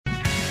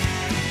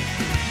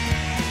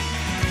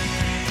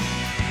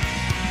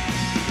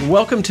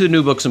Welcome to the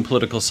New Books in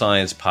Political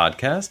Science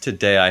podcast.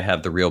 Today I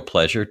have the real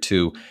pleasure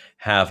to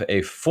have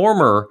a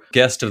former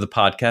guest of the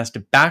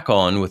podcast back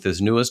on with his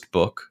newest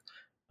book.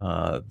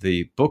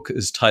 The book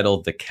is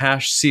titled The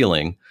Cash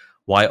Ceiling: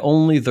 Why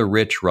Only the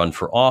Rich Run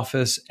for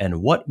Office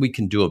and What We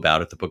Can Do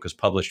About It. The book is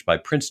published by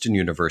Princeton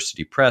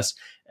University Press,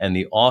 and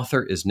the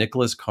author is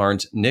Nicholas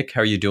Carnes. Nick,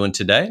 how are you doing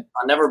today?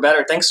 Never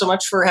better. Thanks so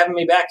much for having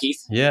me back,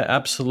 Keith. Yeah,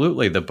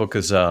 absolutely. The book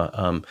is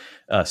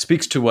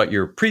speaks to what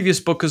your previous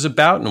book is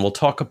about, and we'll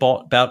talk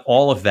about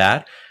all of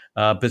that.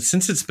 But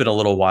since it's been a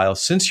little while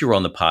since you were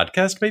on the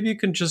podcast, maybe you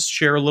can just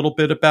share a little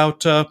bit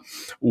about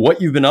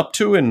what you've been up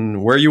to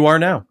and where you are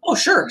now. Oh,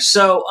 sure.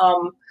 So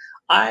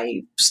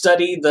I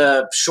study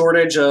the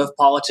shortage of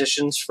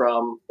politicians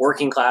from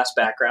working class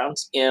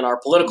backgrounds in our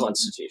political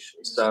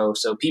institutions.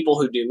 So people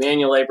who do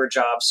manual labor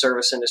jobs,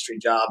 service industry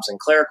jobs, and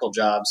clerical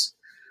jobs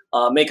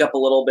make up a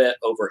little bit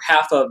over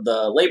half of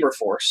the labor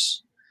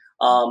force,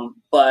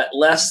 but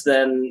less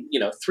than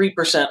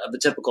 3% of the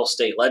typical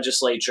state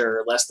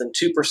legislature, less than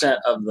 2%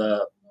 of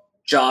the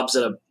jobs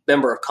that a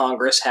member of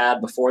Congress had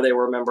before they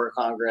were a member of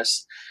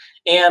Congress.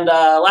 And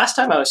last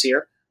time I was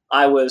here,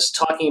 I was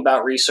talking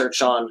about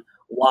research on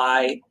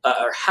why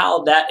or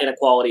how that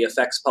inequality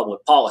affects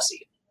public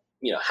policy.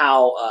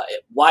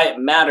 Why it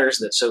matters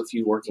that so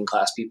few working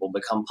class people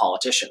become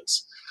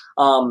politicians.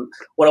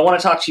 What I want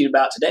to talk to you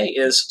about today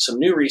is some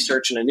new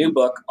research and a new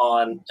book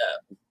on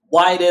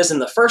why it is in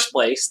the first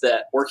place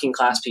that working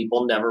class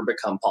people never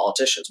become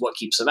politicians, what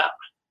keeps them out.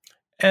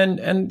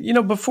 And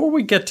before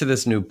we get to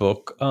this new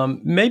book,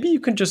 maybe you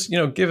can just,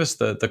 give us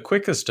the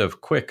quickest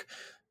of quick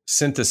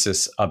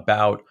synthesis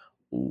about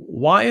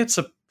why it's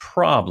a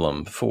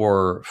problem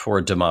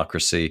for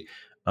democracy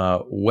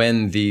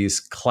when these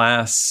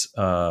class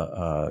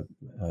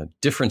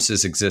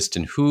differences exist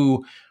in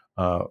who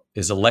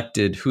is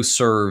elected, who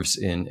serves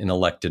in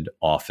elected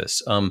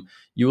office.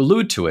 You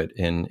allude to it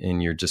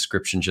in your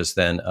description just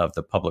then of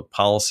the public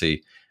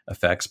policy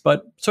effects,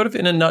 but sort of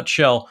in a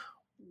nutshell,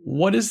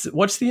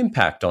 what's the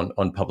impact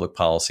on public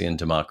policy and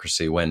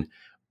democracy when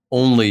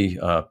only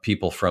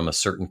people from a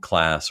certain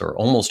class, or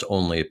almost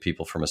only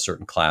people from a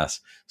certain class,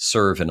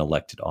 serve in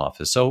elected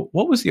office? So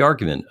what was the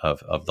argument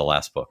of the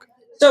last book?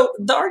 So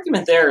the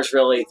argument there is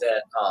really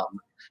that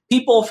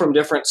people from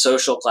different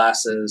social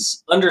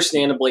classes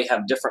understandably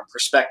have different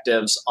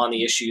perspectives on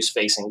the issues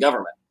facing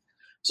government.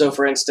 So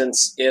for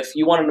instance, if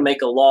you wanted to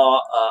make a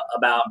law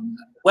about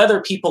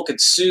whether people could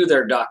sue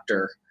their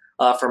doctor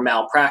for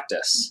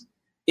malpractice,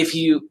 if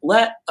you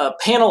let a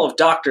panel of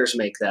doctors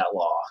make that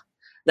law,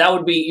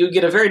 you'd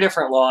get a very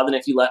different law than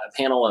if you let a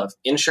panel of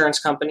insurance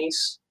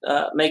companies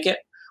make it,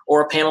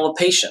 or a panel of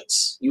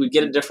patients. You would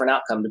get a different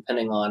outcome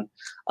depending on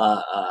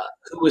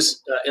who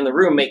was in the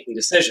room making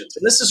decisions.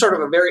 And this is sort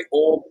of a very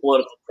old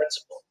political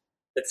principle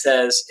that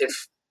says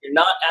if you're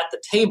not at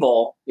the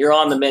table, you're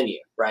on the menu,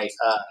 right?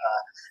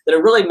 That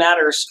it really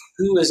matters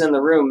who is in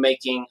the room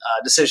making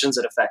decisions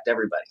that affect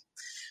everybody.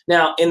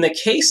 Now, in the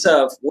case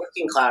of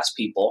working class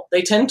people,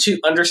 they tend to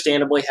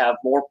understandably have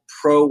more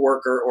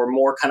pro-worker or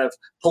more kind of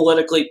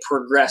politically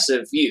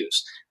progressive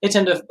views. They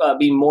tend to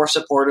be more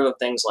supportive of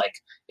things like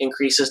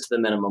increases to the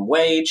minimum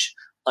wage,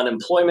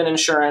 unemployment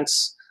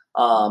insurance,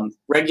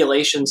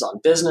 regulations on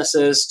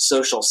businesses,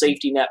 social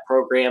safety net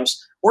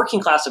programs. Working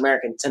class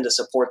Americans tend to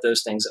support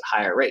those things at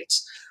higher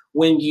rates.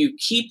 When you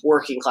keep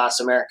working class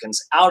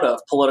Americans out of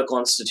political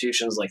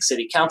institutions like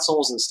city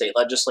councils and state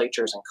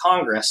legislatures and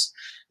Congress,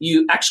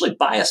 you actually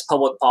bias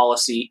public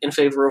policy in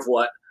favor of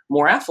what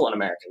more affluent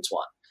Americans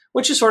want,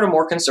 which is sort of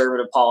more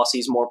conservative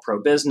policies, more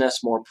pro-business,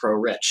 more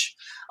pro-rich.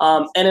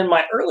 And in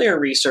my earlier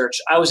research,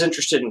 I was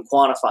interested in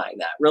quantifying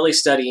that, really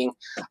studying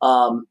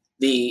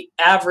the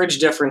average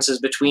differences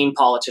between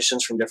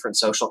politicians from different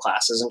social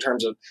classes in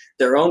terms of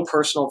their own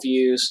personal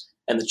views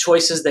and the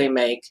choices they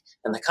make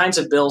and the kinds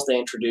of bills they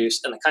introduce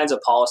and the kinds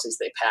of policies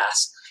they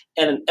pass.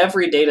 And in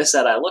every data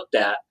set I looked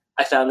at,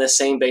 I found this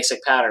same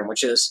basic pattern,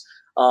 which is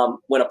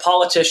when a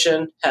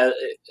politician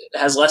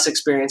has less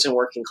experience in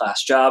working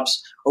class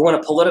jobs, or when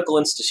a political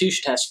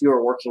institution has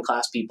fewer working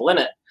class people in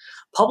it,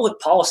 public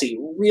policy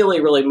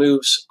really, really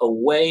moves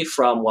away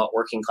from what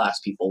working class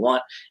people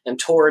want and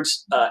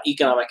towards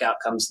economic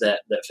outcomes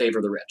that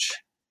favor the rich.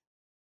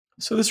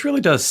 So this really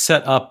does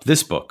set up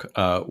this book,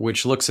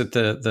 which looks at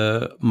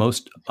the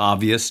most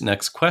obvious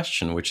next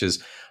question, which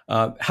is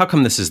how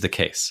come this is the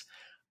case?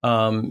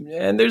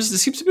 And there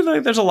seems to be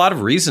there's a lot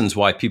of reasons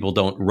why people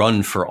don't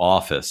run for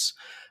office,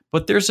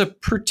 but there's a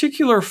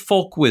particular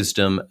folk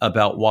wisdom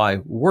about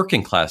why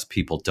working class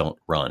people don't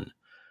run.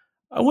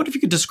 I wonder if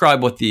you could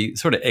describe what the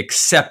sort of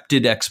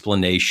accepted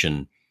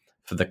explanation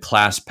for the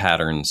class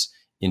patterns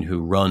in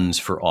who runs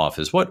for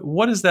office.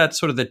 What is that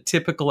sort of the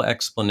typical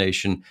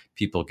explanation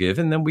people give?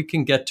 And then we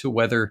can get to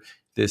whether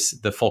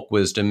the folk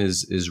wisdom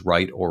is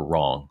right or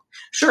wrong.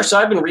 Sure. So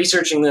I've been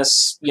researching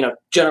this,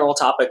 general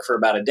topic for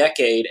about a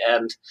decade.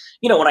 And,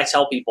 when I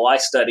tell people I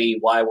study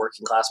why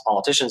working class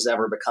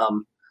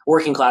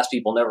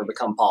people never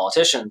become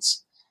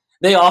politicians,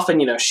 they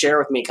often, share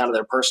with me kind of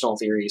their personal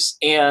theories.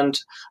 And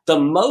the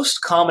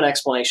most common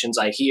explanations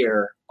I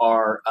hear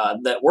are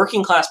that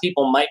working class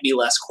people might be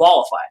less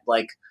qualified.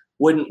 Like,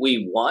 wouldn't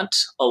we want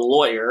a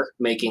lawyer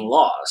making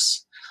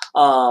laws?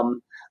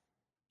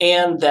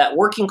 And that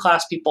working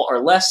class people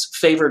are less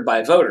favored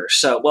by voters.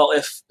 So, well,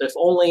 if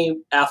only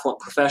affluent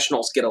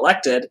professionals get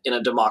elected in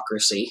a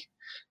democracy,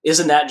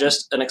 isn't that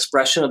just an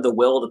expression of the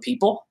will of the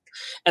people?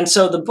 And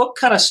so the book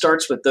kind of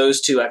starts with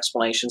those two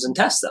explanations and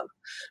tests them,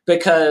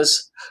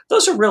 because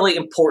those are really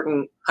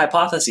important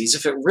hypotheses.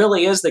 If it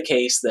really is the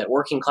case that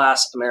working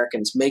class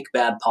Americans make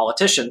bad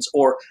politicians,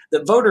 or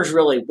that voters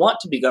really want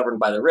to be governed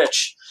by the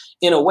rich,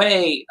 in a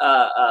way,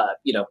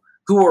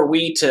 who are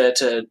we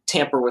to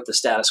tamper with the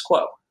status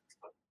quo?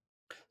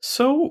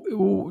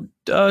 So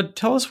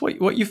tell us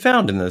what you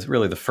found in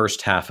the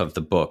first half of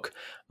the book.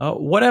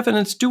 What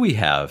evidence do we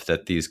have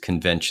that these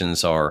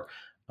conventions are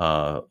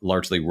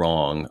largely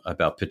wrong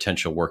about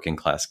potential working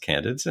class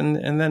candidates?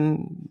 And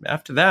then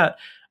after that,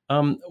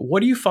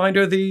 what do you find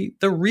are the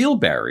real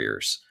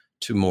barriers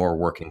to more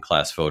working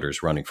class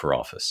voters running for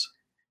office?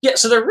 Yeah,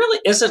 so there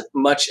really isn't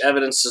much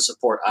evidence to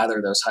support either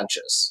of those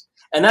hunches.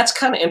 And that's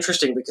kind of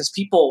interesting, because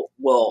people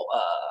will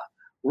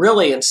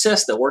really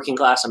insist that working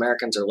class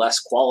Americans are less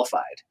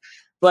qualified.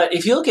 But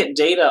if you look at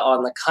data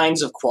on the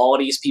kinds of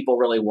qualities people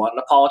really want in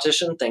a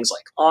politician, things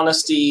like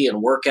honesty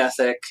and work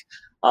ethic,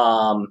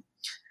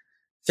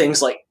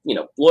 things like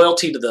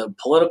loyalty to the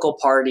political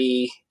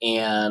party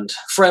and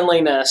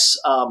friendliness,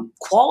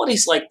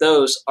 qualities like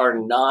those are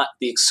not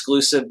the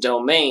exclusive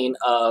domain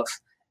of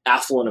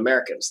affluent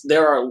Americans.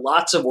 There are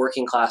lots of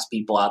working class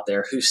people out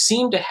there who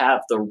seem to have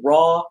the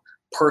raw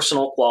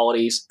personal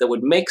qualities that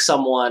would make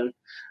someone,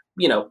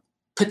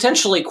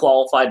 potentially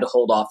qualified to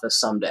hold office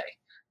someday.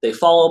 They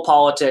follow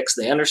politics.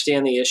 They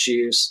understand the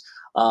issues.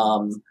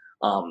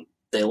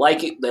 They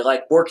like it. They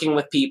like working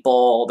with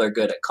people. They're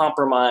good at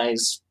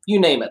compromise. You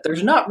name it.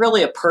 There's not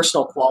really a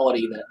personal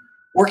quality that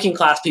working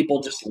class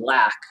people just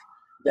lack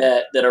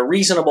that a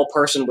reasonable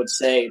person would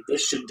say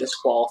this should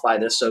disqualify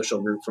this social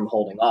group from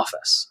holding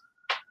office.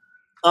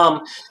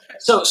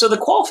 So the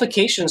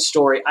qualification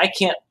story, I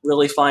can't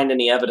really find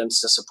any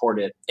evidence to support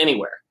it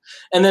anywhere.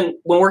 And then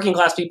when working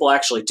class people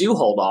actually do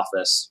hold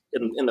office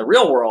in the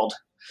real world,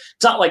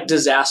 it's not like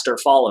disaster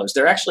follows.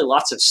 There are actually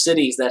lots of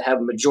cities that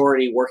have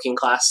majority working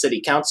class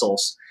city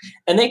councils,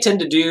 and they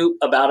tend to do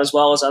about as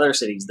well as other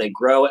cities. They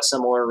grow at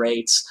similar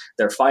rates.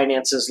 Their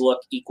finances look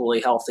equally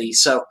healthy.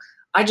 So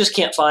I just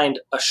can't find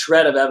a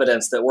shred of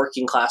evidence that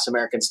working class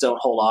Americans don't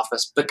hold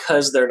office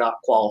because they're not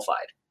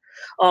qualified.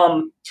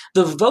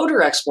 The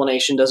voter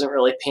explanation doesn't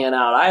really pan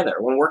out either.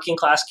 When working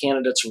class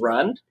candidates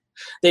run,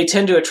 they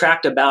tend to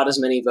attract about as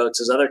many votes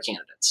as other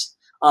candidates.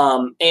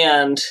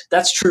 And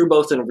that's true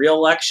both in real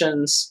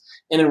elections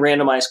and in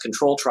randomized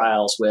control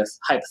trials with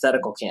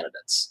hypothetical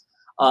candidates.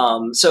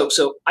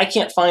 So I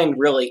can't find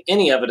really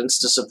any evidence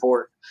to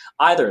support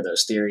either of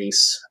those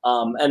theories.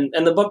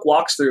 And the book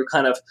walks through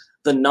kind of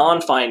the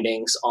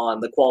non-findings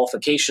on the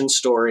qualification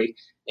story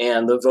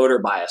and the voter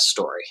bias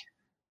story.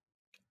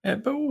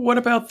 But what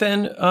about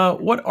then?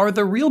 What are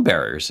the real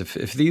barriers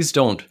if these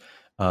don't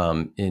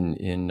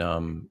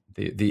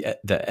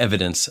the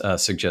evidence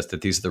suggests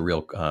that these are the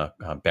real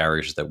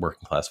barriers that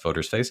working class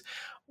voters face?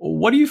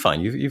 What do you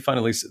find? You find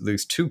at least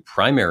these two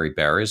primary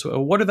barriers.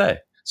 What are they?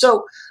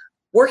 So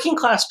working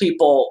class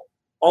people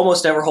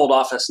almost never hold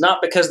office,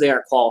 not because they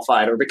aren't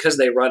qualified or because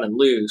they run and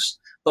lose,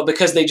 but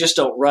because they just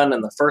don't run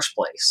in the first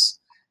place.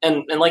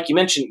 And like you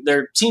mentioned,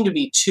 there seem to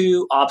be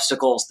two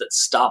obstacles that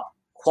stop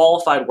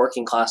qualified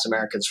working class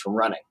Americans from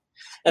running.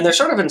 And they're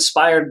sort of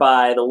inspired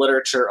by the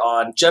literature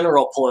on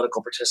general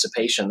political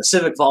participation, the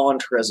civic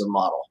voluntarism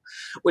model,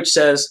 which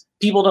says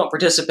people don't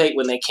participate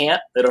when they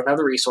can't, they don't have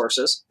the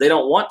resources, they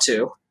don't want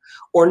to,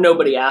 or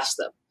nobody asks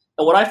them.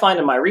 And what I find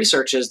in my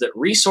research is that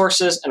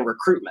resources and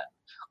recruitment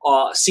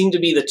seem to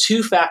be the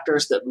two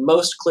factors that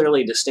most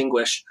clearly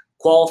distinguish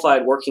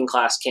qualified working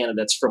class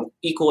candidates from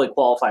equally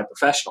qualified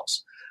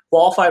professionals.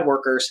 Qualified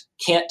workers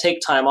can't take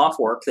time off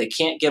work. They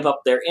can't give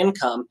up their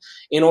income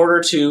in order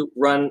to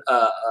run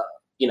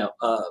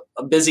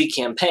a busy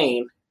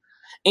campaign,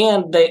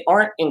 and they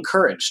aren't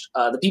encouraged.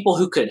 The people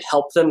who could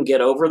help them get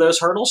over those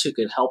hurdles, who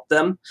could help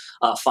them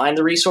find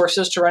the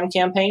resources to run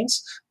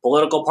campaigns,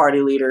 political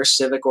party leaders,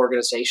 civic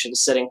organizations,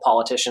 sitting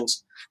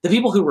politicians, the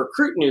people who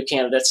recruit new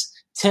candidates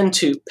tend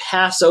to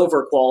pass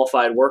over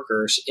qualified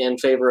workers in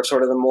favor of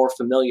sort of the more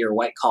familiar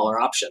white-collar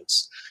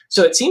options.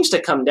 So it seems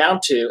to come down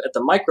to, at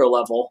the micro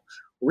level,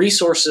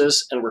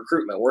 resources and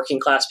recruitment. Working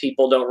class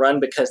people don't run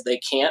because they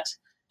can't,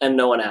 and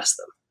no one asks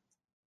them.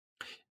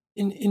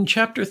 In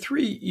Chapter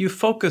 3, you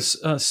focus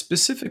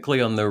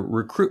specifically on the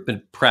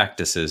recruitment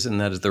practices, and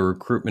that is the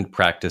recruitment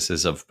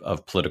practices of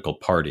political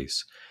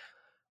parties.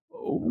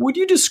 Would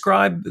you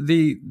describe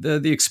the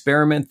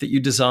experiment that you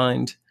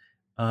designed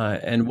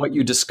and what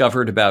you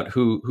discovered about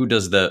who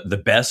does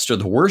the best or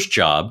the worst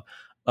job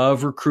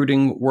of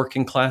recruiting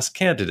working class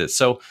candidates?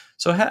 So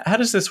how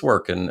does this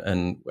work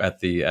and at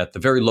the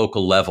very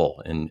local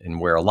level in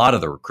where a lot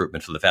of the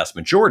recruitment for the vast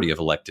majority of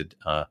elected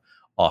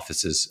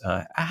offices.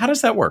 How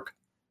does that work?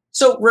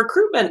 So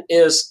recruitment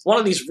is one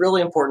of these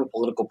really important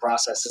political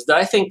processes that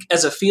I think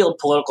as a field,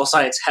 political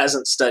science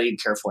hasn't studied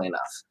carefully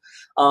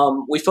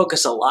enough. We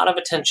focus a lot of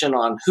attention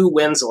on who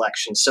wins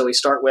elections. So we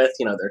start with,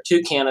 there are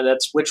two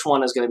candidates, which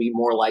one is going to be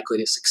more likely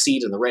to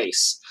succeed in the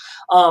race.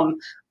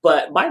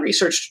 But my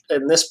research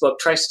in this book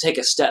tries to take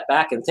a step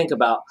back and think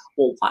about,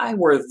 well, why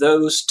were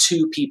those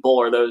two people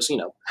or those,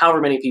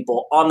 however many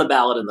people on the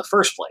ballot in the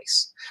first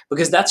place?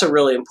 Because that's a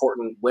really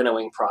important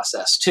winnowing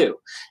process too.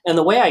 And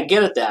the way I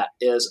get at that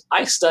is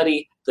I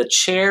study the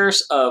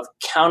chairs of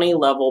county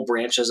level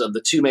branches of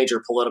the two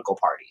major political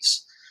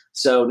parties.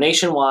 So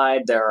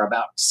nationwide, there are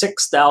about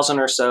 6,000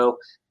 or so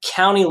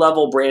county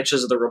level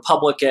branches of the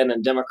Republican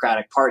and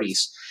Democratic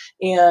parties.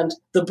 And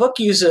the book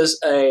uses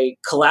a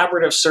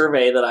collaborative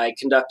survey that I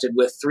conducted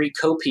with three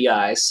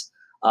co-PIs,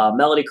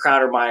 Melody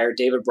Crowder-Meyer,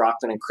 David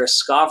Brockman, and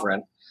Chris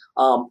Scovran.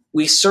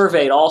 We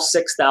surveyed all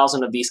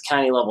 6,000 of these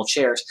county level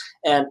chairs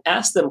and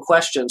asked them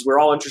questions. We're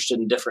all interested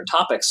in different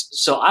topics.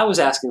 So I was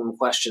asking them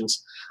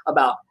questions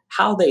about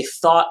how they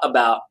thought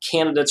about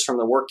candidates from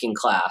the working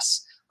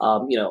class,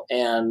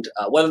 and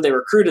whether they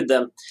recruited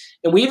them.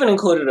 And we even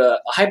included a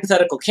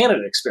hypothetical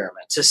candidate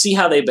experiment to see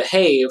how they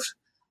behave.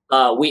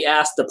 We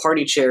asked the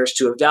party chairs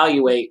to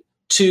evaluate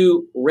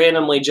two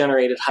randomly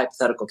generated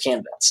hypothetical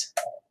candidates.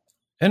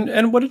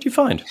 And what did you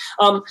find?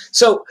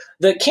 So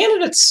the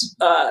candidates,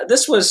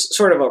 this was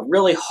sort of a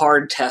really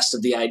hard test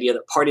of the idea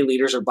that party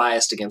leaders are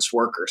biased against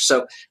workers.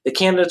 So the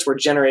candidates were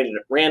generated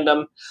at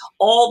random.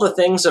 All the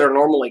things that are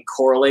normally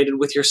correlated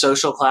with your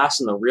social class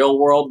in the real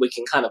world, we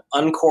can kind of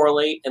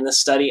uncorrelate in this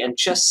study and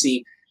just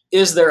see,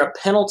 is there a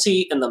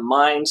penalty in the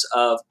minds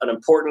of an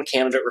important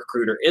candidate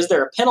recruiter? Is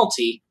there a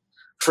penalty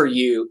for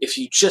you if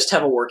you just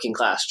have a working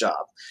class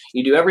job?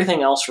 You do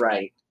everything else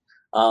right,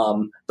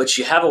 but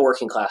you have a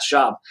working class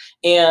job.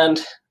 And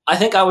I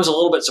think I was a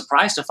little bit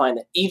surprised to find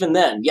that even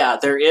then,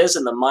 there is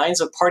in the minds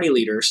of party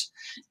leaders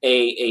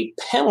a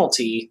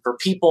penalty for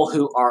people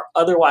who are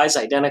otherwise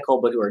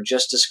identical but who are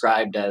just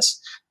described as,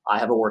 I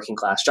have a working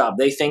class job.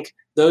 They think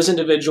those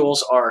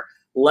individuals are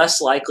less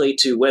likely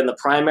to win the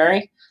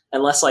primary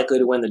and less likely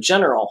to win the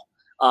general.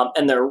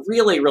 And they're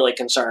really, really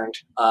concerned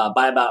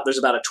there's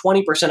about a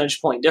 20 percentage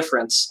point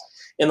difference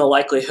in the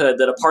likelihood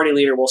that a party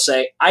leader will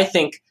say, I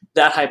think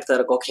that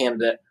hypothetical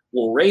candidate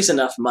will raise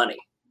enough money.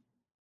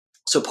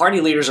 So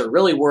party leaders are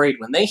really worried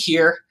when they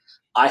hear,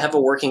 I have a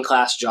working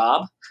class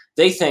job.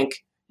 They think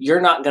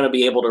you're not going to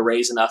be able to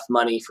raise enough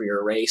money for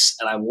your race,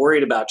 and I'm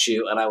worried about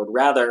you, and I would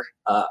rather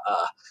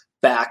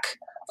back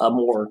a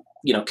more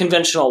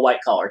conventional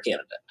white collar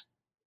candidate.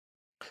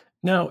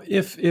 Now,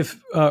 if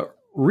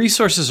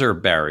resources are a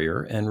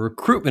barrier and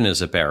recruitment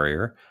is a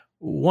barrier,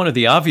 one of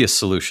the obvious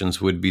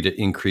solutions would be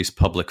to increase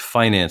public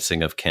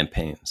financing of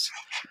campaigns.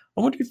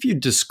 I wonder if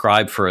you'd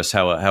describe for us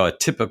how a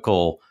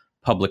typical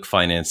public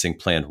financing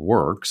plan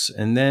works,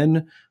 and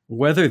then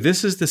whether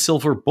this is the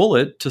silver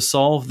bullet to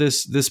solve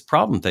this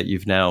problem that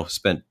you've now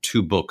spent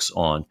 2 books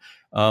on.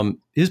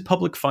 Is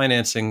public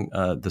financing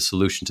the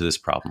solution to this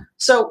problem?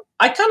 So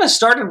I kind of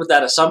started with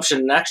that assumption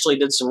and actually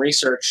did some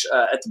research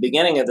at the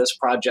beginning of this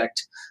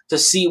project to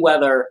see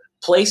whether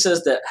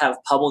places that have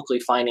publicly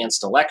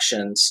financed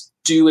elections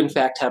do in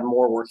fact have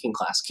more working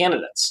class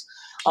candidates.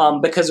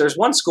 Because there's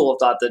one school of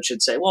thought that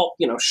should say, well,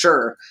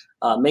 sure,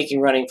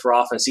 making running for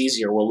office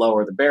easier will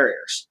lower the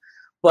barriers.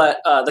 But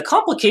the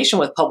complication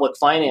with public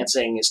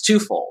financing is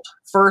twofold.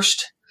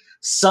 First,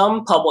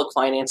 some public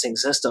financing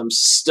systems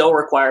still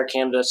require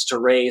candidates to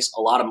raise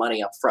a lot of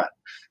money up front.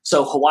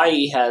 So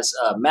Hawaii has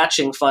a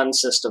matching fund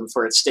system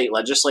for its state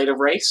legislative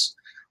race,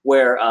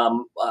 where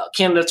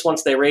candidates,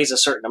 once they raise a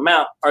certain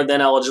amount, are then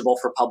eligible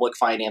for public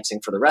financing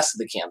for the rest of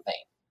the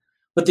campaign.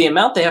 But the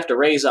amount they have to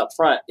raise up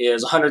front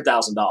is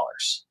 $100,000.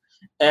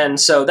 And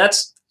so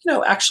that's,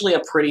 actually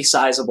a pretty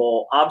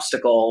sizable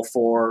obstacle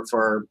for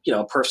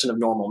a person of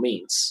normal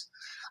means.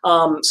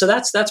 So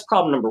that's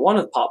problem number one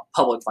with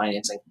public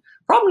financing.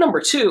 Problem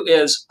number 2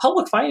 is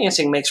public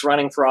financing makes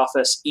running for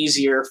office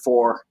easier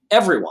for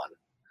everyone.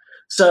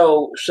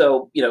 So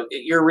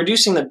you're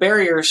reducing the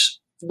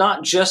barriers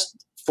not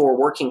just for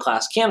working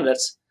class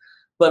candidates,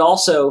 but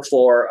also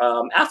for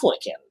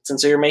affluent candidates. And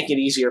so you're making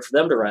it easier for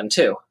them to run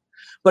too.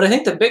 But I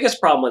think the biggest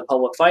problem with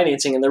public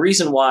financing, and the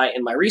reason why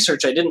in my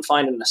research I didn't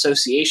find an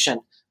association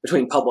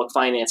between public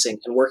financing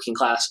and working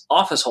class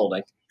office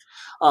holding,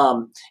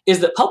 is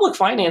that public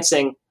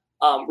financing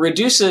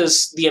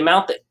reduces the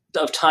amount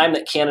of time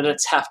that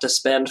candidates have to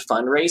spend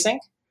fundraising,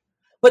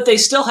 but they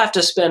still have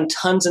to spend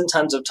tons and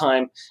tons of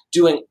time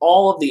doing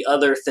all of the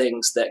other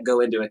things that go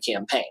into a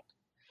campaign.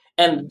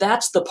 And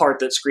that's the part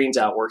that screens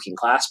out working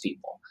class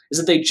people, is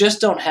that they just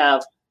don't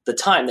have the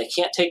time. They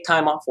can't take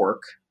time off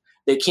work.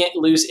 They can't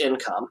lose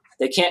income.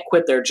 They can't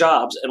quit their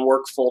jobs and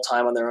work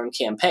full-time on their own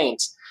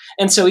campaigns.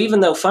 And so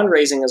even though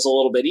fundraising is a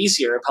little bit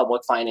easier in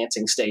public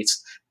financing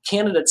states,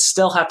 candidates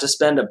still have to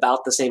spend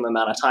about the same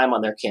amount of time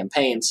on their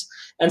campaigns.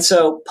 And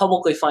so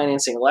publicly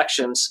financing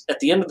elections, at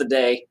the end of the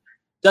day,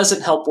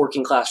 doesn't help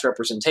working class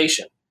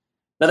representation.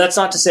 Now, that's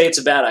not to say it's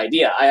a bad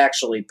idea. I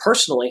actually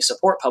personally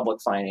support public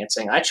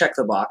financing. I check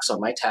the box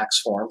on my tax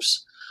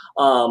forms.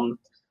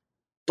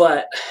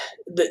 But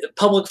the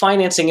public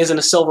financing isn't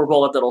a silver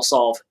bullet that'll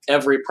solve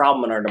every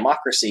problem in our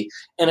democracy.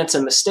 And it's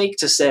a mistake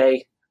to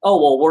say,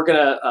 oh, well, we're going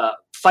to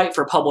fight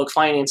for public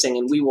financing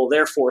and we will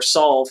therefore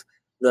solve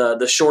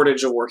the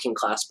shortage of working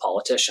class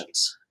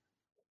politicians.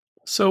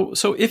 So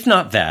if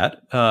not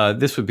that,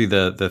 this would be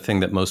the thing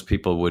that most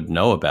people would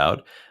know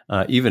about,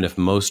 even if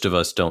most of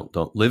us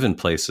don't live in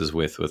places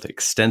with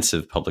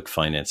extensive public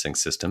financing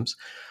systems.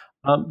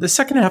 The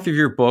second half of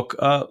your book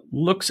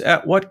looks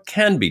at what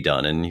can be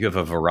done, and you have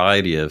a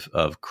variety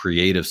of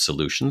creative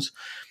solutions.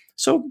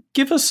 So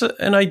give us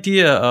an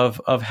idea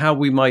of how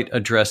we might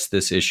address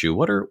this issue.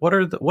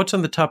 What's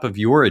on the top of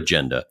your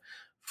agenda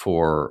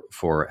for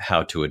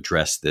how to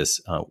address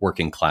this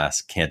working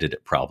class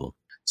candidate problem?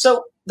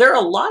 So there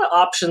are a lot of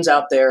options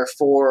out there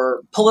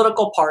for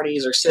political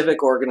parties or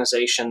civic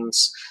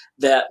organizations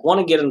that want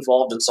to get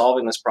involved in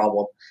solving this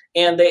problem.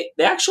 And they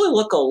actually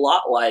look a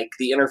lot like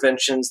the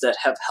interventions that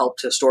have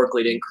helped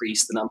historically to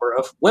increase the number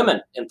of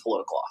women in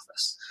political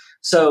office.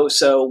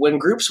 So when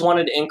groups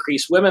wanted to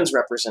increase women's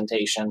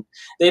representation,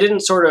 they didn't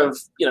sort of,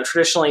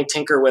 traditionally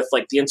tinker with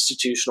like the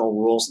institutional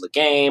rules of the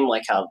game,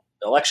 like how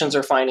elections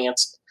are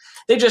financed.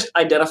 They just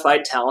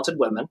identified talented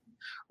women,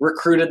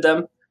 recruited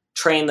them,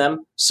 trained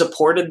them,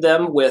 supported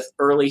them with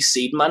early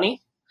seed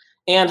money,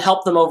 and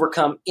helped them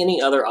overcome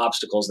any other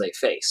obstacles they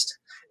faced.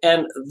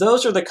 And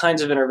those are the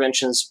kinds of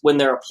interventions, when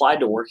they're applied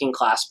to working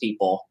class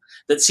people,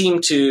 that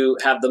seem to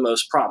have the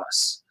most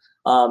promise.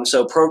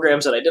 So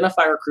programs that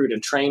identify, recruit,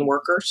 and train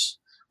workers,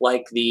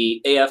 like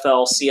the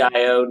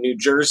AFL-CIO New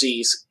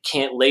Jersey's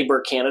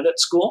labor candidate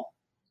school,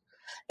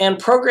 and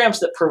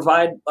programs that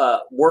provide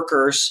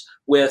workers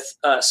with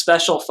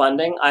special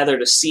funding, either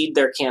to seed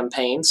their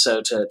campaigns,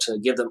 so to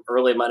give them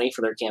early money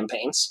for their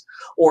campaigns,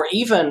 or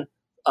even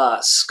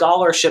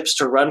scholarships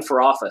to run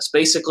for office,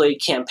 basically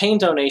campaign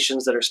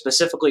donations that are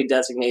specifically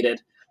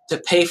designated to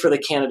pay for the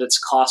candidate's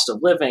cost of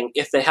living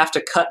if they have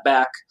to cut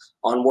back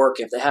on work,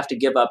 if they have to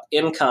give up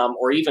income,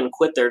 or even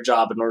quit their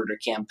job in order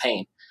to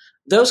campaign.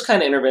 Those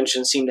kind of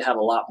interventions seem to have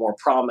a lot more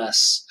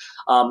promise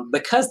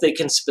because they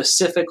can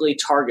specifically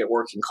target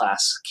working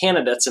class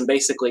candidates and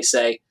basically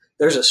say,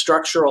 there's a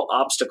structural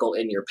obstacle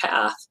in your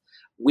path.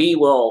 We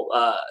will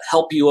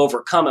help you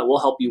overcome it. We'll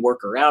help you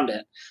work around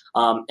it.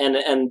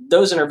 And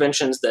those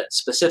interventions that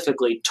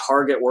specifically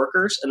target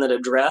workers and that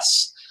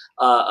address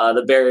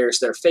the barriers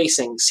they're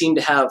facing seem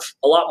to have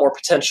a lot more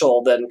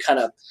potential than kind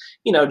of,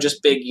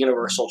 just big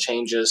universal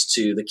changes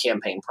to the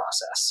campaign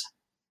process.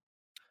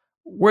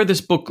 Where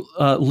this book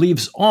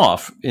leaves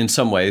off in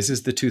some ways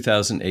is the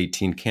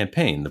 2018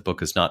 campaign. The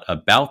book is not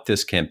about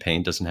this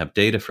campaign, doesn't have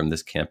data from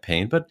this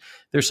campaign, but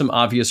there's some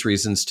obvious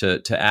reasons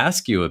to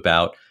ask you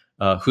about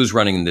who's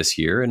running this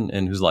year and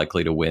who's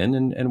likely to win,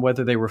 and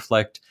whether they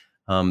reflect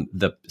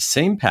the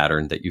same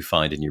pattern that you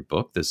find in your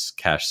book, this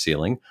cash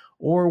ceiling,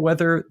 or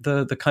whether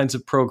the kinds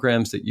of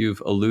programs that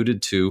you've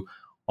alluded to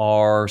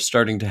are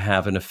starting to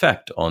have an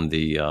effect on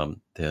the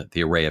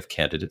array of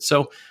candidates.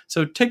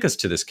 So take us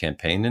to this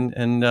campaign,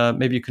 and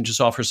maybe you can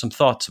just offer some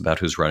thoughts about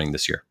who's running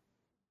this year.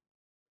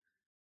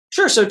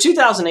 Sure. So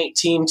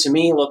 2018 to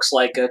me looks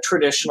like a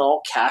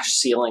traditional cash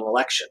ceiling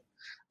election.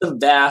 The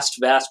vast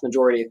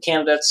majority of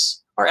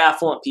candidates are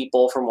affluent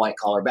people from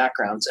white-collar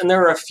backgrounds. And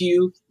there are a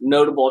few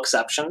notable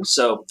exceptions.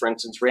 So, for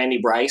instance, Randy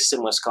Bryce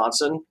in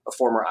Wisconsin, a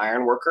former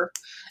iron worker.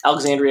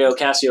 Alexandria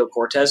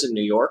Ocasio-Cortez in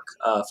New York,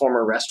 a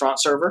former restaurant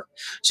server.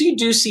 So you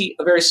do see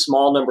a very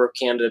small number of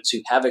candidates who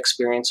have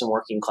experience in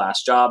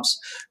working-class jobs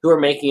who are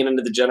making it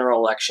into the general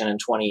election in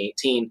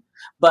 2018.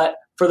 But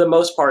for the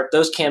most part,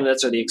 those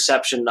candidates are the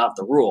exception, not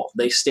the rule.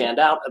 They stand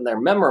out and they're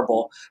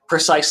memorable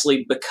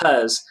precisely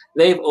because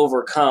they've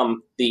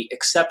overcome the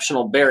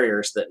exceptional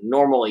barriers that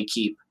normally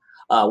keep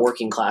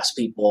working class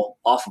people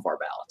off of our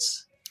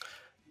ballots.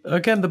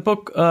 Again, the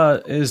book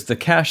is The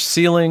Cash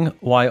Ceiling,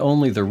 Why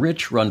Only the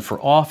Rich Run for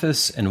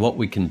Office and What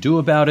We Can Do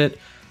About It.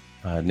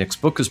 Nick's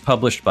book is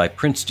published by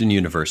Princeton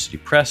University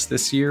Press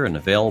this year and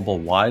available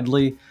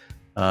widely.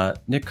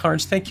 Nick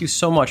Carnes, thank you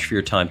so much for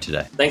your time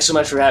today. Thanks so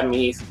much for having me,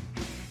 Heath.